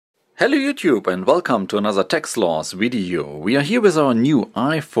Hello YouTube and welcome to another Tax Laws video. We are here with our new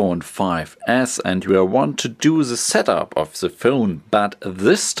iPhone 5s and we want to do the setup of the phone, but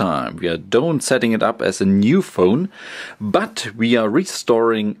this time we are don't setting it up as a new phone, but we are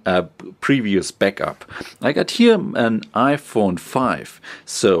restoring a previous backup. I got here an iPhone 5,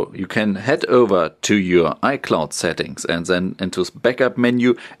 so you can head over to your iCloud settings and then into the backup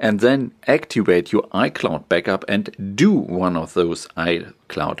menu and then activate your iCloud backup and do one of those iCloud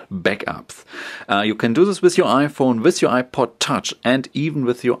backups. You can do this with your iPhone, with your iPod Touch and even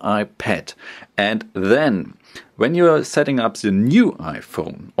with your iPad. And then when you're setting up the new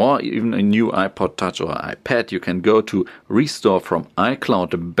iPhone or even a new iPod Touch or iPad, you can go to Restore from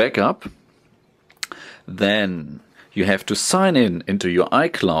iCloud Backup. Then you have to sign in into your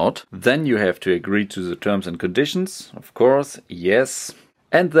iCloud. Then you have to agree to the terms and conditions, of course, yes.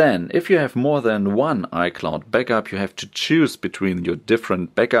 And then, if you have more than one iCloud backup, you have to choose between your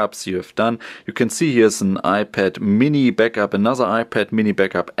different backups you have done. You can see here's an iPad mini backup, another iPad mini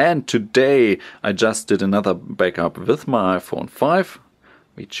backup, and today I just did another backup with my iPhone 5.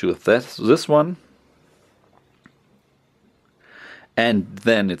 We choose this one. And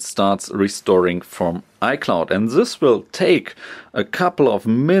then it starts restoring from iCloud. And this will take a couple of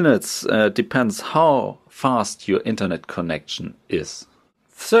minutes, depends how fast your internet connection is.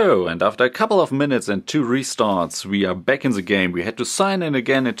 So, and after a couple of minutes and 2 restarts, we are back in the game. We had to sign in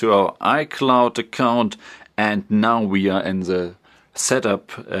again into our iCloud account, and now we are in the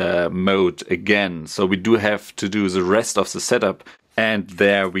setup mode again. So we do have to do the rest of the setup. And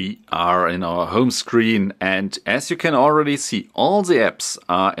there we are in our home screen, and as you can already see, all the apps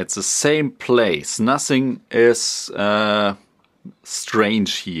are at the same place. Nothing is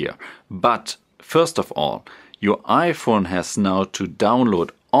strange here. But first of all, your iPhone has now to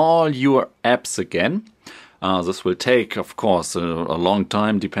download all your apps again. This will take, of course, a long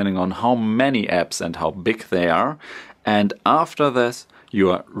time depending on how many apps and how big they are. And after this,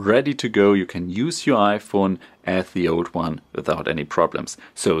 you are ready to go. You can use your iPhone as the old one without any problems.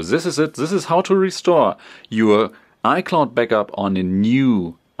 So this is it. This is how to restore your iCloud backup on a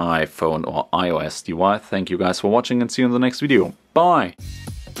new iPhone or iOS device. Thank you guys for watching and see you in the next video. Bye!